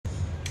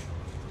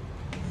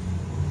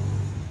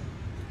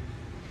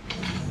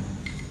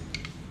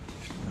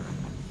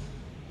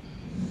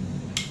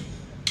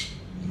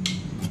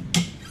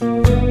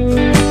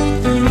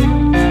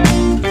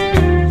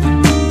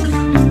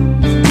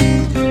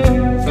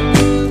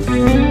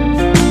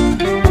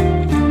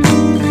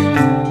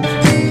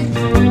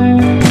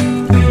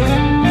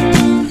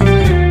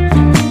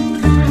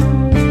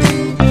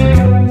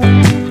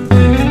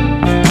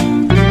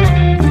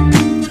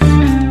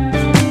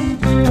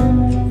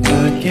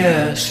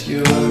guess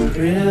you're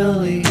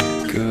really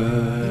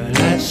good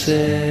at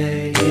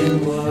saying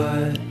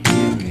what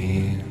you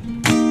mean.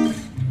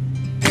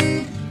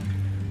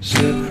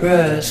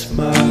 Suppress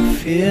my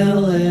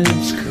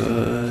feelings,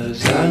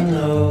 'cause I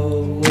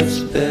know what's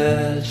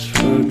best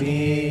for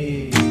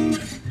me.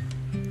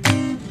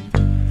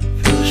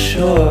 Feel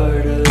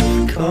short of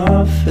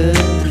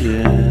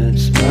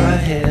confidence, my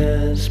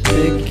hands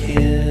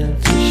begin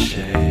to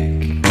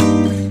shake.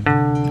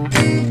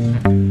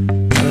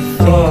 I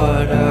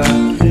thought I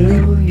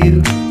knew you,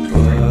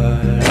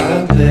 but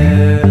I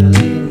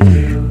barely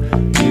knew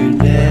your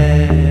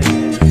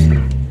name.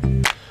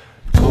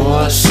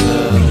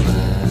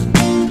 Porcelain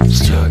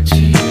stuck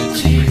to your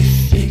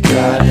teeth, you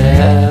got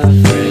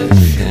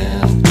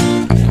everything,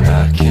 and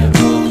I can't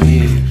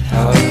believe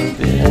how I've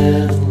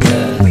been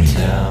let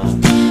down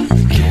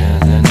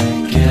again and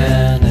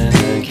again and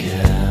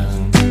again.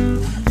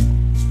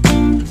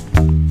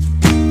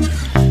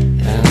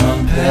 And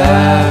I'm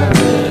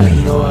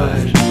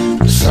paranoid,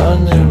 what's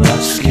under my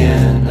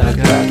skin? I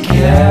got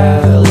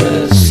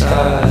careless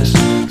eyes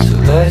to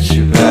let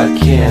you back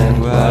in.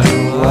 Why do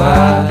I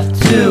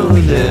do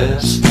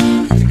this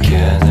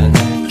again and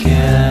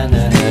again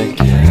and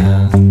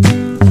again?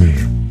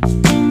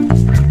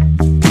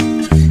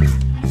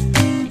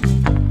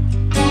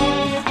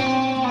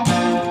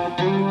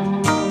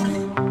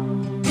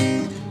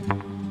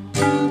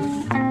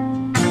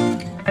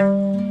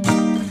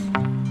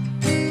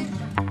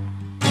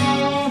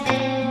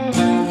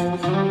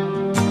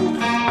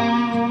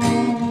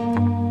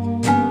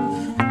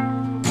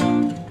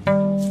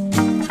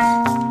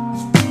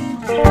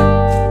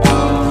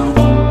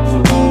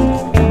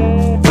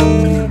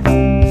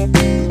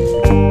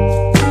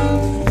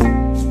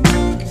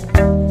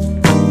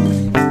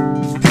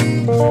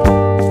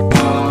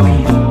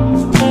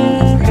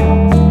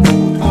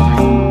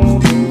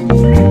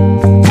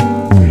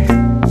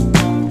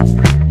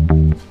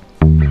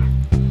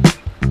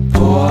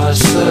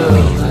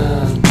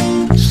 Porcelain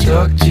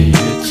stuck to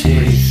your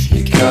teeth,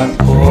 you got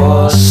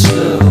porcelain.